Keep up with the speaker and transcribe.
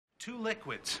two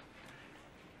liquids.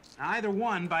 Now, either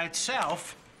one by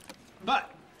itself, but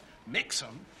mix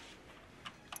them.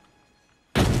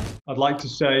 I'd like to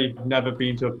say I've never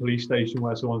been to a police station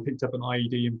where someone picked up an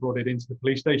IED and brought it into the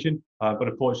police station, but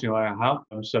unfortunately I have,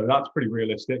 so that's pretty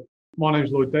realistic. My name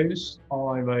is Lloyd Davies.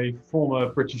 I'm a former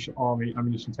British Army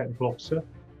ammunition technical officer.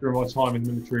 During my time in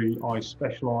the military, I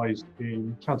specialised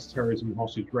in counterterrorism,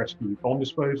 hostage rescue, bomb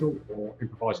disposal, or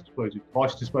improvised explosive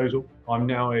device disposal. I'm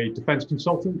now a defence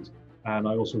consultant, and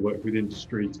I also work with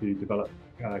industry to develop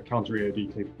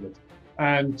counter-IED capability.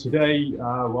 And today,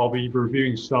 I'll be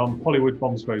reviewing some Hollywood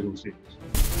bomb disposal scenes.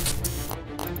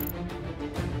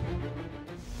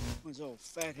 When's old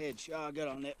fathead Shaw got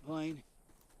on that plane?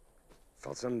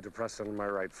 Felt something depressed under my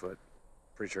right foot.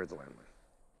 Pretty sure it's the landmine.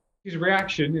 His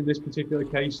reaction in this particular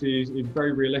case is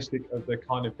very realistic of the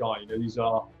kind of guy. You know, these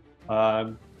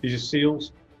are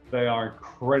SEALs. They are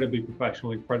incredibly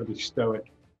professional, incredibly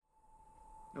stoic.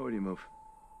 Now where do you move?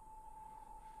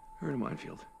 We're in a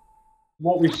minefield.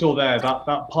 What we saw there, that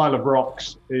pile of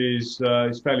rocks is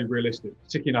fairly realistic,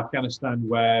 particularly in Afghanistan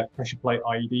where pressure plate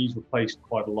IEDs were placed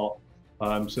quite a lot.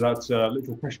 So that's a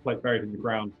literal pressure plate buried in the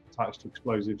ground attached to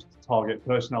explosives to target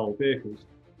personnel or vehicles.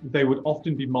 They would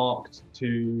often be marked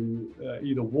to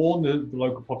either warn the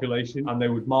local population, and they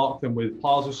would mark them with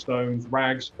piles of stones,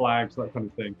 rags, flags, that kind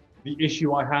of thing. The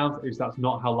issue I have is that's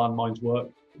not how landmines work.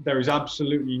 There is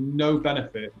absolutely no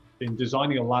benefit in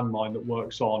designing a landmine that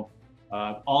works on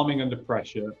arming under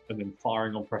pressure and then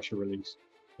firing on pressure release.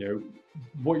 You know,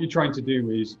 what you're trying to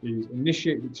do is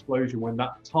initiate the explosion when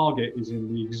that target is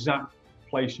in the exact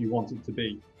place you want it to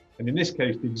be. And in this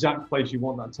case, the exact place you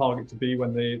want that target to be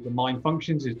when the mine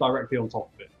functions is directly on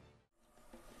top of it.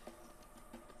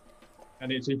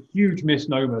 And it's a huge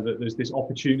misnomer that there's this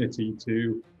opportunity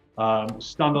to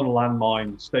stand on a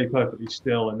landmine, stay perfectly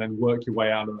still, and then work your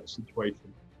way out of that situation.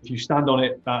 If you stand on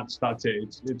it, that's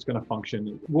it. It's going to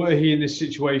function. Were he in this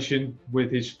situation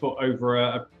with his foot over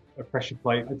a pressure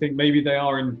plate, I think maybe they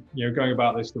are going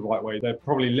about this the right way. They're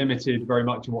probably limited very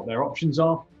much in what their options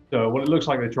are. So what it looks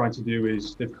like they're trying to do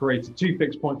is they've created two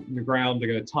fixed points in the ground. They're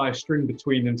going to tie a string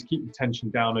between them to keep the tension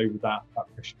down over that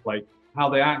pressure plate. How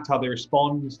they act, how they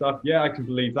respond and stuff, yeah, I can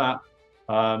believe that.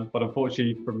 But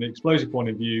unfortunately, from an explosive point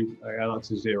of view,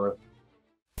 that's a zero.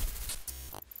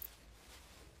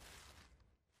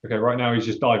 Okay, right now he's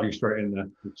just diving straight in there,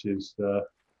 which is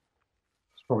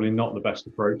it's probably not the best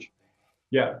approach.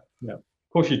 Yeah. Of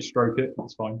course you'd stroke it,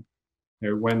 that's fine. You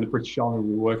know, when the British Army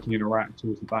were working in Iraq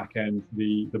towards the back end,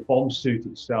 the bomb suit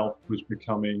itself was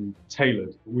becoming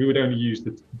tailored. We would only use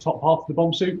the top half of the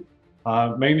bomb suit,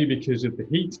 mainly because of the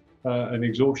heat and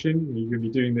exhaustion. You're going to be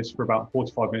doing this for about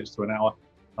 45 minutes to an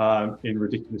hour in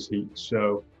ridiculous heat.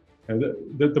 So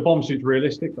the bomb suit's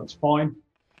realistic, that's fine.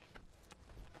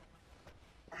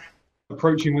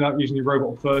 Approaching without using your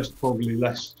robot first, probably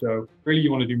less so. Really,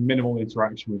 you want to do minimal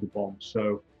interaction with the bomb.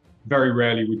 So very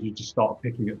rarely would you just start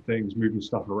picking at things, moving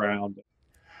stuff around.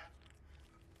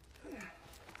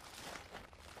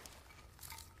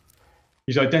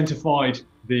 He's identified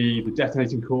the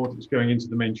detonating core that's going into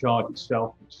the main charge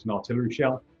itself, which is an artillery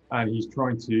shell, and he's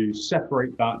trying to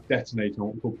separate that detonator,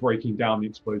 what we call breaking down the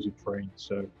explosive train.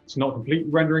 So it's not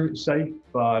completely rendering it safe,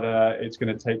 but it's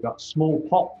going to take that small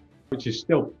pop, which is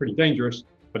still pretty dangerous,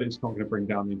 but it's not going to bring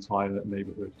down the entire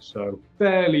neighborhood. So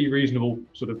fairly reasonable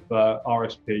sort of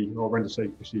RSP, or render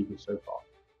safe procedure so far.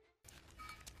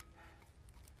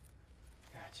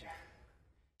 Gotcha.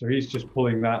 So he's just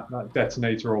pulling that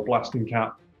detonator or blasting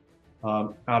cap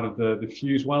out of the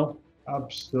fuse well.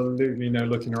 Absolutely no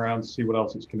looking around to see what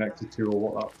else it's connected to or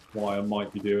what that wire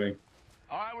might be doing.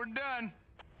 All right, we're done.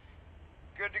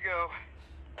 Good to go.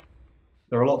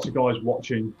 There are lots of guys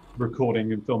watching,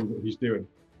 recording and filming what he's doing.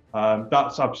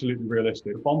 That's absolutely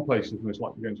realistic. The bomb place is most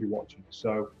likely going to be watching.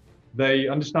 So they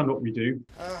understand what we do.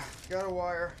 Got a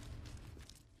wire.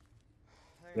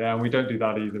 Yeah, and we don't do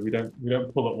that either. We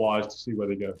don't pull at wires to see where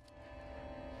they go.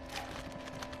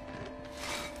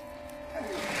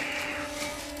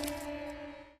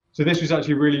 So this was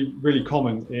actually really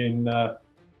common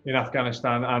in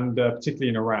Afghanistan and particularly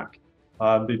in Iraq.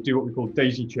 They do what we call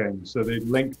daisy chains. So they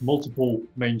link multiple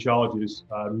main charges,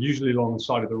 usually along the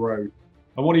side of the road.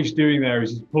 And what he's doing there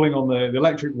is he's pulling on the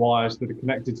electric wires that are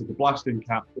connected to the blasting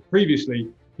cap that previously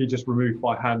he just removed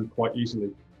by hand quite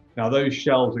easily. Now those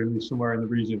shells are going to be somewhere in the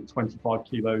region of 25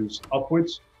 kilos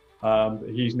upwards.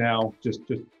 He's now just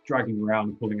dragging around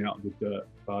and pulling out of the dirt,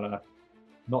 but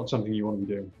not something you want to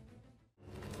be doing.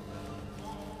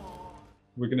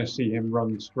 We're going to see him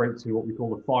run straight to what we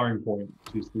call the firing point,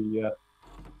 which is the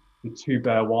two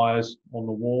bare wires on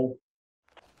the wall.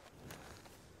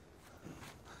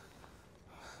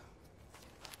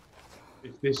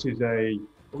 If this is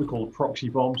what we call a proxy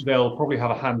bomb, they'll probably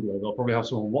have a handler. They'll probably have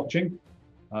someone watching,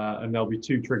 and there'll be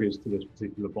two triggers to this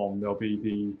particular bomb. There'll be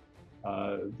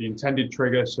the intended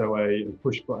trigger, so a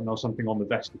push button or something on the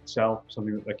vest itself,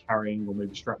 something that they're carrying or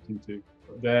maybe strapped into.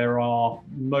 There are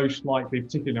most likely,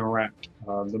 particularly in Iraq,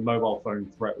 the mobile phone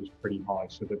threat was pretty high.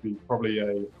 So there'd be probably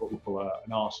what we call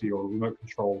an RC or a remote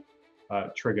control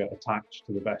trigger attached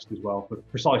to the vest as well for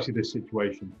precisely this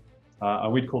situation.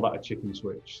 And we'd call that a chicken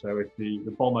switch. So if the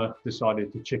bomber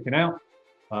decided to chicken out,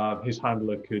 his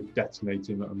handler could detonate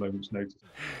him at a moment's notice.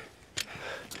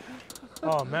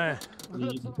 Oh, man.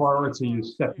 The priority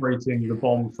is separating the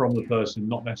bomb from the person,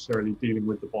 not necessarily dealing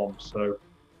with the bomb. So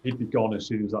he'd be gone as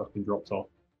soon as that's been dropped off.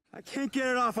 I can't get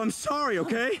it off. I'm sorry,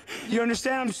 okay? You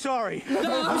understand? I'm sorry.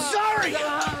 I'm sorry!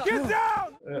 Get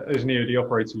down! As an EOD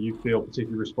operator, you feel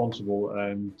particularly responsible,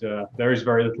 and there is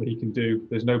very little he can do.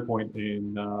 There's no point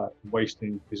in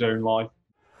wasting his own life.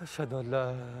 It's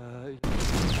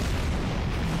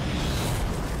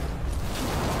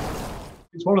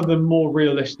one of the more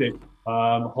realistic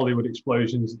Hollywood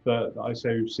explosions that I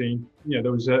say we've seen. You know,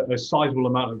 there was a sizable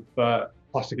amount of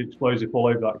plastic explosive all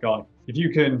over that guy. If you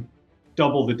can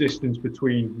double the distance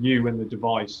between you and the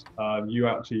device, you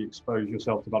actually expose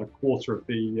yourself to about a quarter of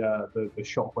the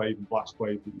shock wave and blast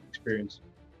wave that you experience.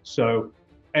 So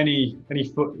any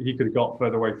foot he could have got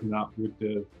further away from that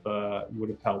would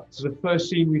have helped. So the first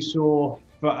scene we saw,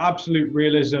 for absolute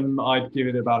realism, I'd give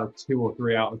it about a 2 or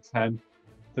 3 out of 10.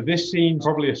 For this scene,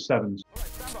 probably a 7.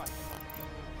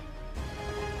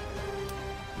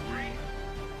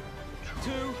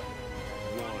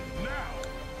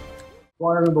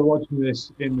 I remember watching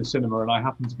this in the cinema, and I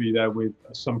happened to be there with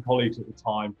some colleagues at the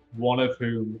time, one of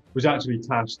whom was actually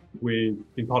tasked with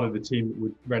being part of the team that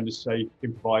would render safe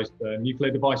improvised nuclear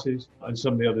devices, and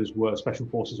some of the others were special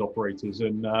forces operators,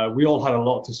 and we all had a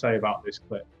lot to say about this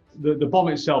clip. The bomb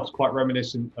itself is quite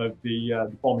reminiscent of the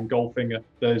bomb in Goldfinger.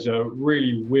 There's a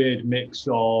really weird mix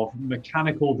of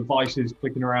mechanical devices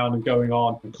clicking around and going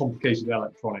on, and complicated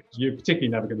electronics. You're particularly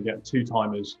never going to get 2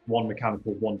 timers, one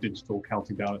mechanical, one digital,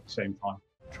 counting down at the same time.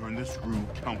 Turn this screw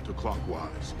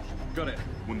counterclockwise. Got it.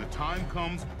 When the time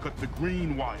comes, cut the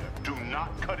green wire. Do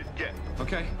not cut it yet.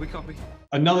 Okay, we copy.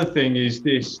 Another thing is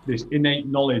this innate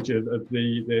knowledge of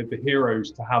the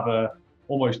heroes to have a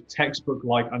almost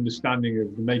textbook-like understanding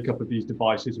of the makeup of these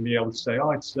devices and be able to say,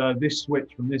 oh, it's this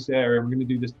switch from this area, we're going to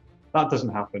do this. That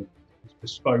doesn't happen. It's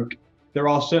bespoke. There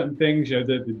are certain things, you know,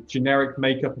 the generic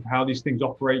makeup of how these things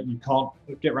operate, you can't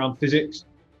get around physics.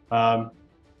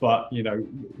 But, you know,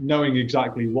 knowing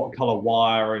exactly what color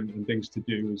wire and things to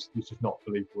do is just not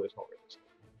believable. It's not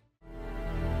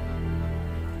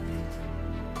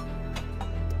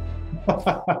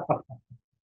realistic.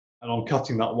 And on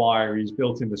cutting that wire, he's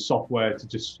built in the software to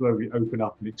just slowly open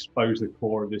up and expose the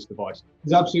core of this device.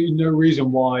 There's absolutely no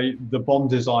reason why the bomb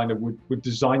designer would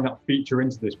design that feature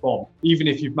into this bomb. Even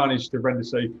if you've managed to render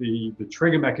safe the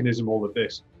trigger mechanism, all of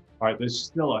this, right, there's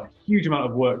still a huge amount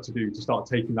of work to do to start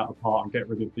taking that apart and get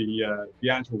rid of the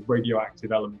actual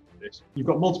radioactive element of this. You've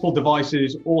got multiple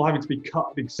devices all having to be cut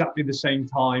at exactly the same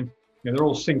time. You know, they're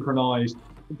all synchronized.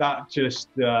 That just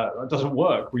that doesn't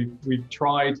work. We've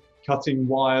tried cutting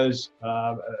wires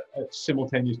at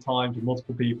simultaneous times with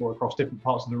multiple people across different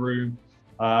parts of the room,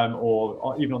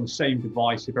 or even on the same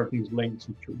device if everything's linked.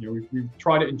 You know, we've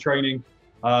tried it in training.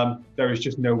 There is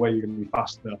just no way you're going to be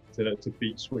fast enough to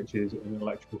beat switches in an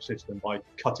electrical system by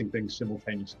cutting things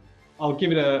simultaneously. I'll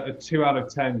give it a 2 out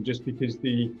of 10 just because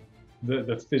the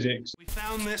physics. We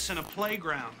found this in a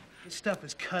playground. This stuff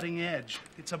is cutting edge.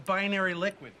 It's a binary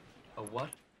liquid. A what?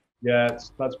 Yeah,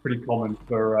 that's pretty common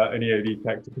for an EOD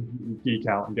tech to completely geek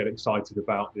out and get excited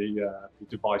about the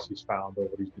device he's found or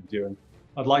what he's been doing.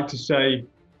 I'd like to say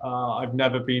I've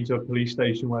never been to a police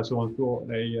station where someone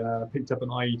picked up an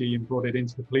IED and brought it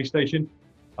into the police station,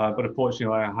 but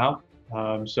unfortunately I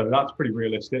have. So that's pretty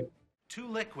realistic. 2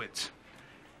 liquids.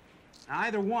 Now,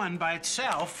 either one by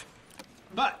itself,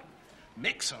 but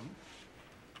mix them.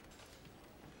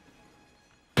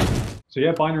 So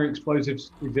yeah, binary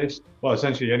explosives exist. Well,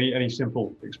 essentially any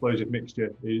simple explosive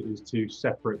mixture is 2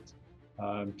 separate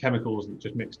chemicals that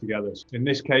just mix together. In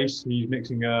this case, he's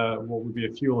mixing what would be a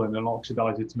fuel and an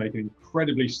oxidizer to make an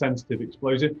incredibly sensitive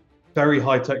explosive. Very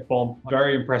high-tech bomb,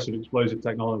 very impressive explosive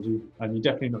technology, and you're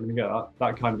definitely not going to get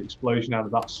that kind of explosion out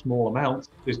of that small amount.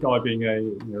 This guy being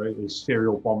a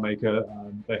serial bomb maker,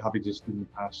 they have existed in the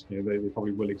past. You know, they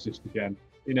probably will exist again.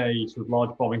 In a sort of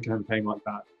large bombing campaign like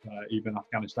that, even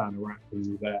Afghanistan, Iraq, when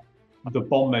you're there, the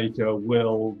bomb maker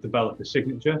will develop a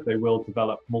signature. They will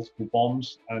develop multiple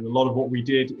bombs. And a lot of what we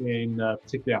did in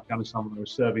particularly Afghanistan when I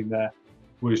was serving there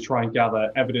was try and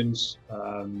gather evidence,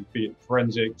 be it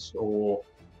forensics or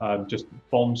just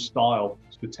bomb style.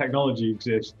 So the technology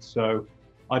exists, so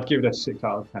I'd give it a 6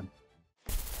 out of 10.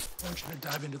 I want you to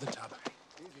dive into the tub.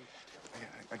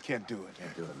 I can't do it.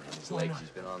 Can't do it, man. His legs, he's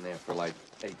been on there for like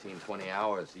 18, 20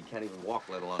 hours. He can't even walk,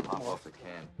 let alone hop off the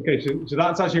can. Okay, so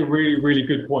that's actually a really, really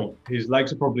good point. His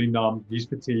legs are probably numb, he's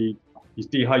fatigued, he's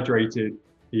dehydrated,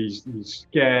 he's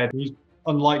scared, he's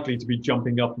unlikely to be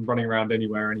jumping up and running around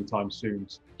anywhere anytime soon.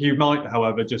 He might,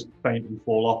 however, just faint and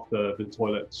fall off the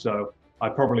toilet, so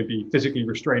I'd probably be physically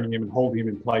restraining him and holding him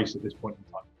in place at this point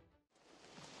in time.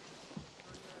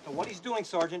 So what he's doing,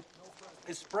 Sergeant,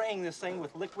 is spraying this thing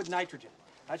with liquid nitrogen.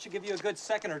 That should give you a good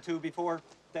second or two before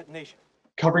detonation.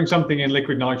 Covering something in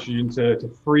liquid nitrogen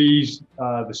to freeze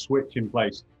the switch in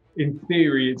place. In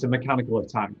theory, it's a mechanical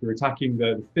attack. You're attacking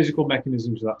the physical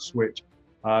mechanisms of that switch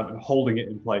and holding it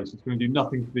in place. It's going to do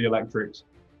nothing for the electrics.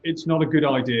 It's not a good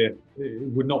idea. It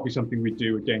would not be something we'd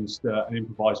do against an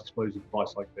improvised explosive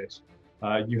device like this.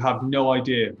 You have no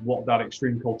idea what that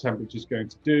extreme cold temperature is going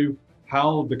to do,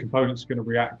 how the components are going to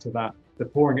react to that. They're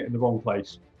pouring it in the wrong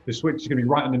place. The switch is going to be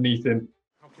right underneath him.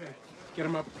 Okay, get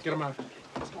him up, get him out.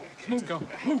 Let's go,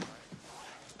 move.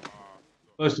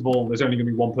 First of all, there's only going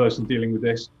to be one person dealing with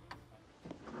this.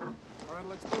 All right,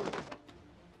 let's do it.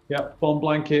 Yeah, bomb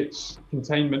blankets,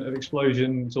 containment of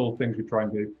explosions, all things we try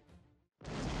and do.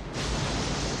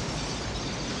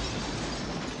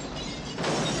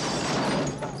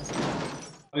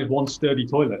 There's one sturdy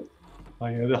toilet.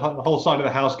 The whole side of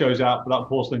the house goes out, but that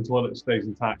porcelain toilet stays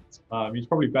intact. He's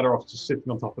probably better off just sitting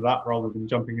on top of that rather than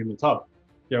jumping in the tub.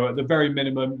 At the very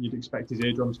minimum, you'd expect his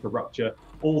eardrums to rupture.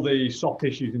 All the soft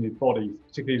tissues in his body,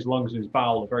 particularly his lungs and his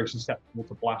bowel, are very susceptible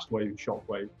to blast wave and shock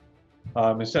wave.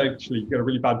 Essentially, you've got a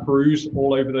really bad bruise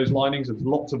all over those linings. There's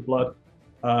lots of blood,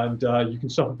 and you can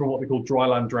suffer from what they call dry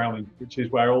land drowning, which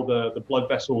is where all the blood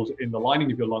vessels in the lining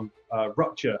of your lung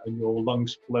rupture and your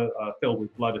lungs fill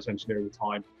with blood essentially over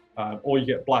time. Or you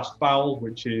get blast bowel,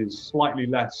 which is slightly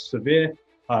less severe,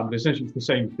 but essentially it's the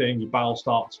same thing. Your bowel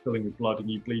starts filling with blood and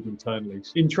you bleed internally.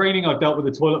 In training, I've dealt with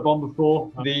a toilet bomb before.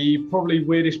 The probably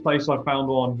weirdest place I found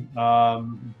one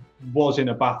was in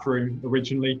a bathroom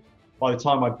originally. By the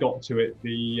time I'd got to it,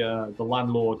 the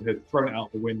landlord had thrown it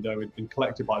out the window, had been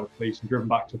collected by the police and driven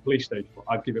back to a police station.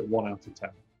 I'd give it 1 out of 10.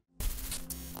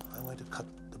 I'm going to cut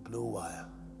the blue wire.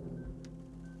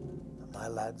 And my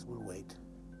lads will wait.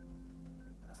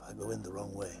 If I go in the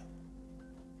wrong way,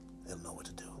 they'll know what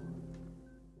to do.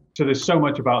 So there's so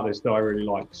much about this that I really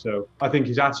like. So I think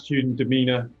his attitude and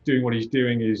demeanor, doing what he's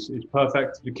doing is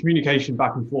perfect. The communication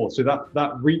back and forth. So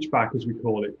that reach back, as we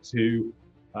call it, to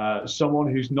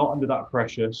someone who's not under that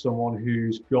pressure, someone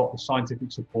who's got the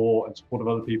scientific support and support of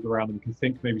other people around them, can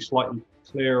think maybe slightly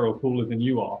clearer or cooler than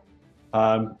you are,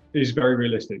 is very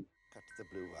realistic. Cut the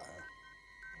blue wire.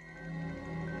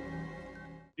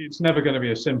 It's never going to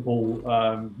be a simple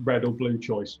red or blue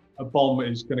choice. A bomb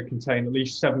is going to contain at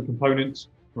least 7 components,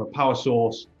 from a power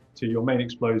source to your main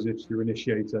explosives, your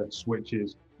initiator,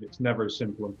 switches. It's never as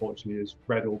simple, unfortunately, as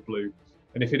red or blue.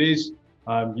 And if it is,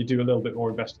 you do a little bit more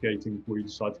investigating before you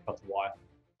decide to cut the wire.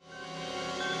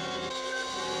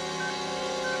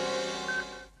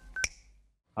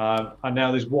 And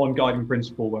now there's one guiding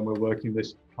principle when we're working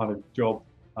this kind of job.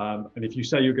 And if you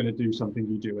say you're going to do something,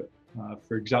 you do it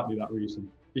for exactly that reason.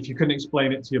 If you couldn't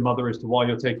explain it to your mother as to why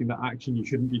you're taking that action, you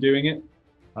shouldn't be doing it.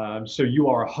 So you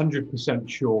are 100%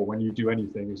 sure when you do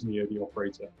anything as an EOD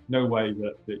operator. No way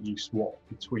that you swap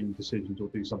between decisions or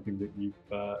do something that you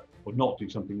or not do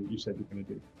something that you said you're going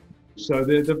to do. So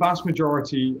the vast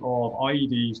majority of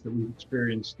IEDs that we've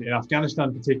experienced in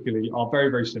Afghanistan particularly are very,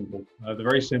 very simple. They're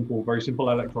very simple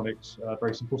electronics,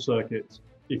 very simple circuits.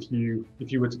 If you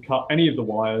were to cut any of the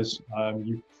wires,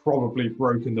 you've probably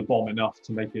broken the bomb enough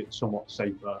to make it somewhat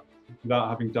safer. Without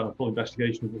having done a full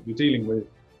investigation of what you're dealing with,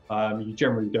 you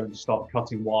generally don't start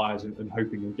cutting wires and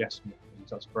hoping and guessing at things.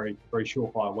 That's a very, very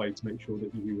surefire way to make sure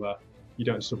that you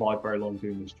don't survive very long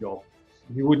doing this job.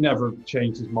 He would never have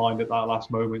changed his mind at that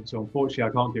last moment, so unfortunately I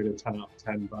can't give it a 10 out of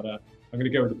 10, but I'm going to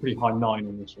go with a pretty high 9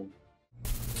 on this one.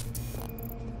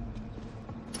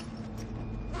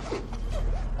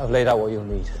 I've laid out what you'll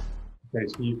need. Okay,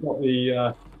 so you've got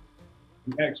the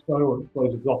Expo or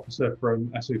explosives officer from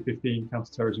SO15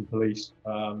 Counterterrorism Police.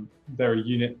 They're a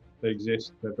unit, they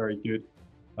exist, they're very good.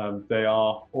 They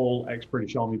are all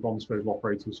ex-British Army bomb disposal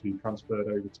operators who transferred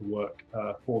over to work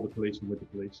for the police and with the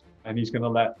police. And he's going to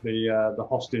let the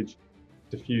hostage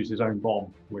defuse his own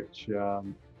bomb, which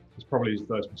is probably his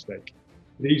first mistake.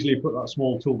 He could easily put that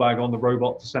small tool bag on the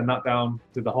robot to send that down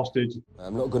to the hostage.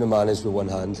 I'm not going to manage with one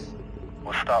hand.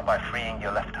 We'll start by freeing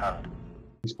your left hand.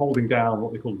 He's holding down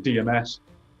what they call DMS.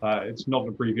 It's not an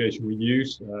abbreviation we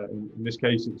use. In this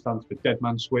case, it stands for Dead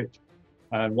Man Switch.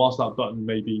 And whilst that button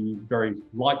may be very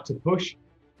light to push,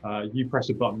 you press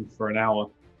a button for an hour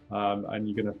and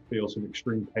you're going to feel some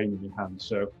extreme pain in your hands.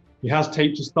 So he has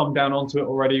taped his thumb down onto it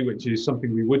already, which is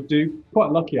something we would do. Quite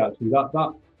lucky, actually.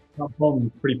 That bomb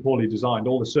is pretty poorly designed.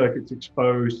 All the circuits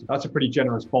exposed. That's a pretty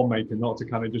generous bomb maker not to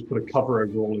kind of just put a cover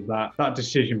over all of that. That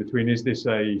decision between, is this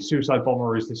a suicide bomber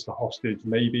or is this a hostage?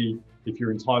 Maybe if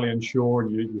you're entirely unsure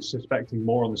and you're suspecting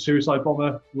more on the suicide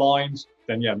bomber lines,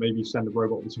 then yeah, maybe send a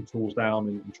robot with some tools down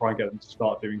and try and get them to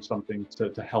start doing something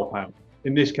to help out.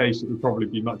 In this case, it would probably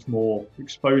be much more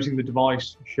exposing the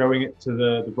device, showing it to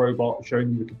the robot, showing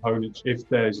them the components. If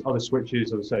there's other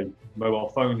switches, as I say, mobile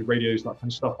phones, radios, that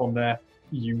kind of stuff on there,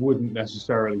 you wouldn't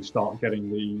necessarily start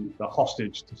getting the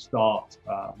hostage to start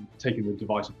taking the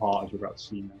device apart, as we're about to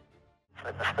see now.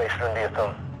 Slip the spacer into your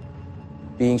thumb.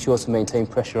 Being sure to maintain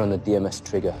pressure on the DMS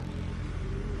trigger.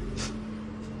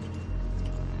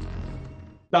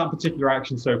 That particular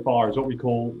action so far is what we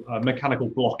call mechanical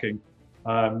blocking.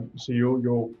 So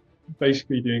you're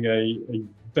basically doing a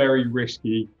very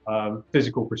risky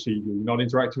physical procedure. You're not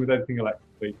interacting with anything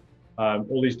electrically.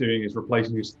 All he's doing is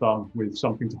replacing his thumb with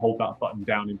something to hold that button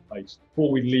down in place.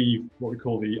 Before we leave what we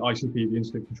call the ICP, the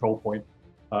incident control point,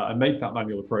 and make that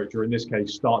manual approach, or in this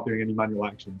case, start doing any manual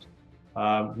actions,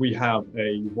 we have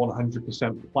a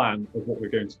 100% plan of what we're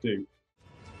going to do.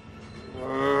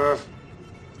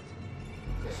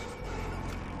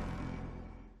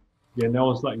 Yeah, no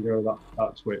one's letting go of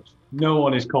that switch. No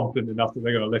one is confident enough that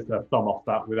they're going to lift their thumb off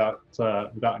that without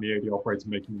an EOD operator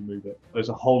making them move it. There's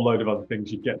a whole load of other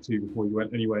things you'd get to before you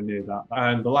went anywhere near that.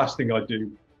 And the last thing I'd do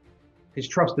is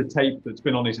trust the tape that's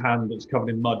been on his hand that's covered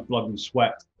in mud, blood and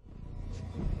sweat.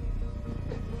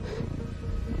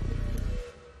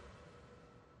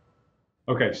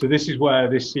 Okay, so this is where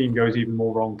this scene goes even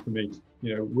more wrong for me.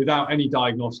 You know, without any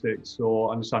diagnostics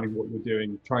or understanding what you're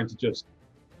doing, trying to just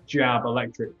jab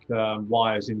electric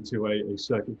wires into a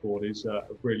circuit board is a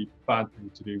really bad thing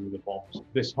to do with the bombs.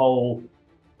 This whole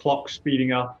clock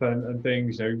speeding up and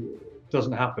things, you know,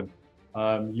 doesn't happen.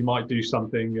 You might do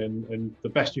something and the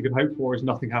best you can hope for is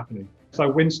nothing happening. So I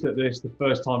winced at this the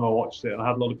first time I watched it, and I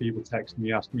had a lot of people text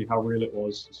me asking me how real it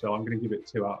was, so I'm going to give it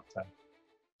 2 out of 10.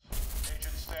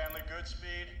 Agent Stanley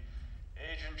Goodspeed,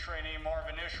 Agent Trainee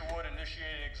Marvin Isherwood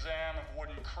initiating exam of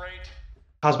wooden crate.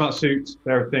 Hazmat suits,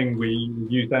 they're a thing we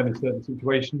use them in certain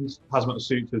situations. Hazmat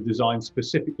suits are designed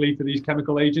specifically for these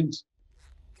chemical agents.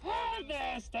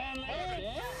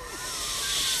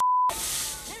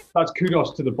 That's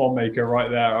kudos to the bomb maker right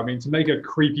there. I mean, to make a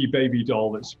creepy baby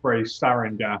doll that sprays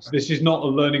sarin gas, this is not a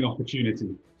learning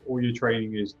opportunity. All your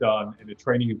training is done in a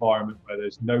training environment where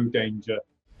there's no danger.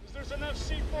 There's enough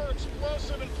C4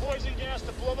 explosive and poison gas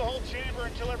to blow the whole chamber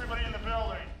and kill everybody in the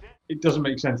building. It doesn't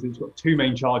make sense. It's got 2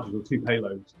 main charges or 2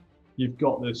 payloads. You've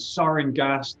got the sarin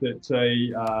gas that's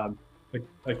a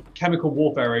chemical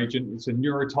warfare agent. It's a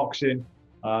neurotoxin.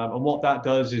 And what that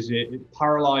does is it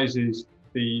paralyzes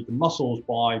the muscles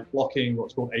by blocking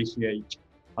what's called ACH.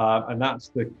 And that's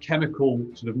the chemical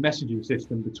sort of messaging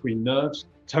system between nerves,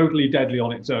 totally deadly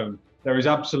on its own. There is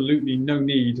absolutely no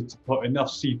need to put enough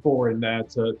C4 in there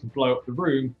to blow up the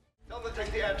room. Tell them to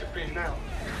take the atropine now.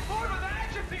 Forward with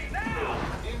atropine now!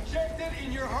 Inject it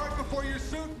in your heart before your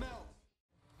suit melts.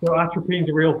 So atropine's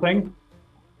a real thing.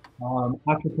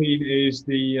 Atropine is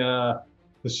the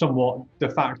somewhat de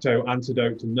facto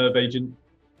antidote to nerve agent.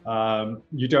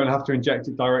 You don't have to inject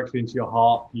it directly into your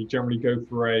heart. You generally go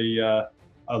for a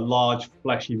large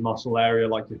fleshy muscle area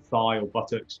like your thigh or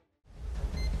buttocks.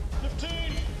 15.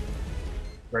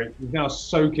 Great. He's now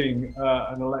soaking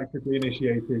an electrically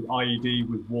initiated IED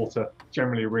with water.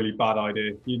 Generally a really bad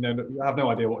idea. You have no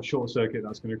idea what short circuit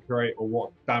that's going to create or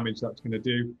what damage that's going to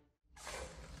do.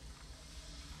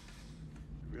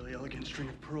 Really elegant string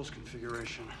of pearls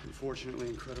configuration. Unfortunately,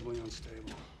 incredibly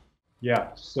unstable.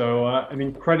 Yeah, so an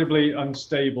incredibly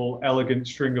unstable, elegant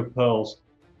string of pearls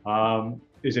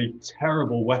is a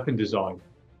terrible weapon design.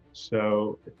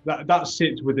 So that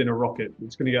sits within a rocket.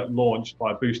 It's going to get launched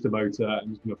by a booster motor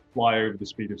and it's going to fly over the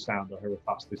speed of sound, or how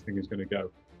fast this thing is going to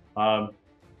go.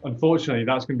 Unfortunately,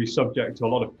 that's going to be subject to a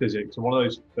lot of physics. And one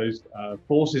of those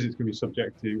forces it's going to be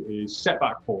subject to is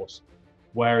setback force,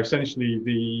 where essentially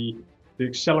the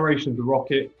acceleration of the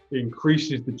rocket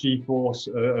increases the G-force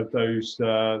of those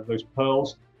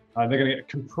pearls, and they're going to get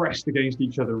compressed against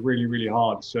each other really, really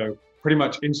hard. So pretty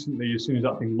much instantly, as soon as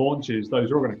that thing launches,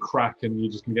 those are all going to crack, and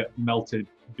you're just going to get melted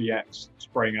VX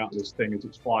spraying out of this thing as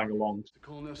it's flying along. The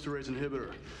cholinesterase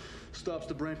inhibitor stops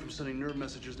the brain from sending nerve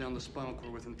messages down the spinal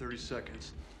cord within 30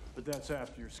 seconds. But that's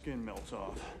after your skin melts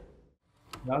off.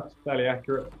 That's fairly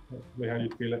accurate. That's really how you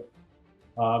feel it.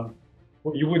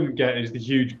 What you wouldn't get is the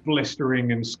huge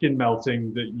blistering and skin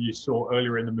melting that you saw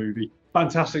earlier in the movie.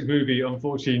 Fantastic movie,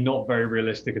 unfortunately not very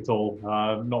realistic at all,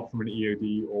 not from an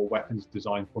EOD or weapons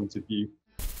design point of view.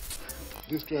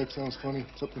 This drive sounds funny.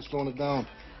 Something's slowing it down.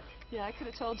 Yeah, I could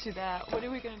have told you that. What are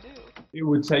we going to do? It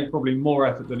would take probably more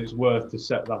effort than it's worth to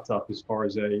set that up as far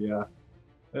as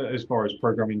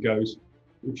programming goes.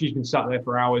 If she's been sat there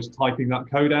for hours typing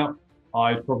that code out,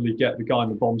 I'd probably get the guy in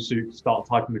the bomb suit to start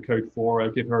typing the code for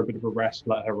her, give her a bit of a rest,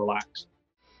 let her relax.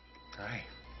 Hi.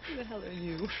 Who the hell are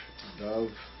you?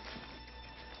 Dove.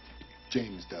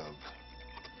 James Dove.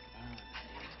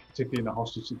 Particularly in a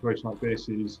hostage situation like this,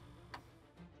 is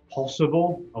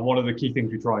possible. And one of the key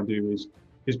things we try and do is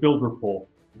build rapport.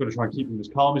 You've got to try and keep them as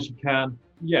calm as you can.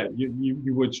 Yeah,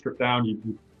 you would strip down,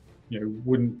 you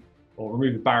wouldn't, or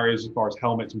remove the barriers as far as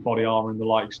helmets and body armor and the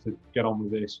likes to get on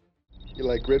with this. You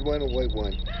like red wine or white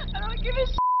wine? I don't give a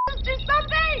shit. Do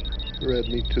something! Red,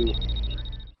 me too.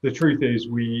 The truth is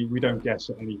we don't guess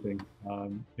at anything.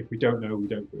 If we don't know, we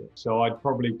don't do it. So I'd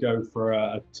probably go for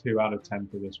a 2 out of 10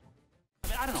 for this one. I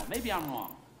mean, I don't know, maybe I'm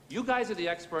wrong. You guys are the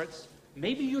experts.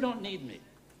 Maybe you don't need me.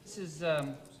 This is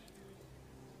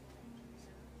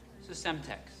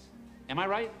Semtex. Am I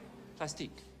right?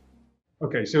 Plastique.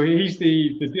 Okay, so he's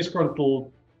the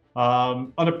disgruntled,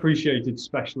 unappreciated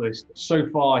specialist. So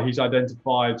far, he's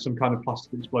identified some kind of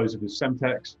plastic explosive as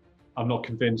Semtex. I'm not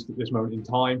convinced at this moment in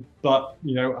time, but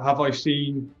have I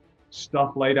seen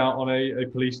stuff laid out on a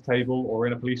police table or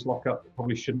in a police lockup that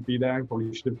probably shouldn't be there and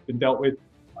probably should have been dealt with?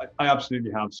 I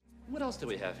absolutely have. What else do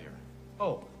we have here?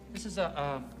 Oh, this is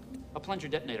a plunger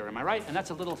detonator, am I right? And that's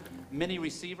a little mini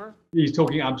receiver? He's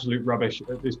talking absolute rubbish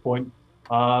at this point.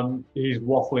 He's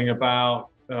waffling about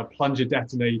plunger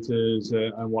detonators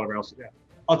and whatever else. Yeah,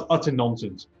 utter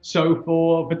nonsense. So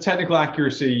for technical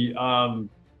accuracy,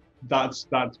 that's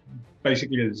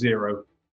basically a 0.